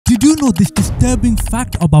know this disturbing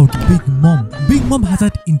fact about Big Mom? Big Mom has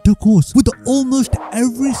had intercourse with almost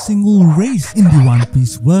every single race in the One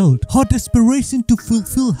Piece world. Her desperation to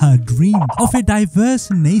fulfill her dream of a diverse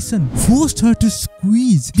nation forced her to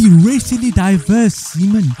squeeze the racially diverse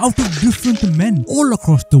semen out of different men all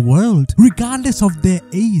across the world, regardless of their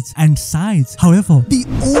age and size. However, the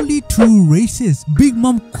only two races Big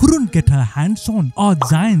Mom couldn't get her hands on are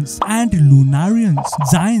Giants and Lunarians.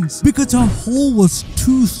 Giants because her hole was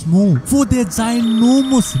too small for their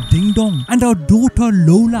ginormous ding-dong, and her daughter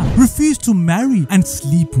Lola refused to marry and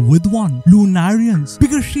sleep with one. Lunarians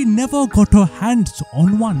because she never got her hands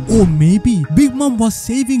on one. Or maybe Big Mom was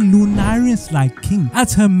saving Lunarians like King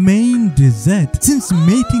as her main dessert, since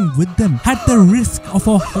mating with them had the risk of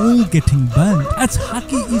her hole getting burned, as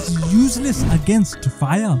Haki is useless against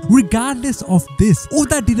fire. Regardless of this,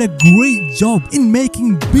 Oda did a great job in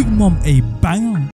making Big Mom a banger.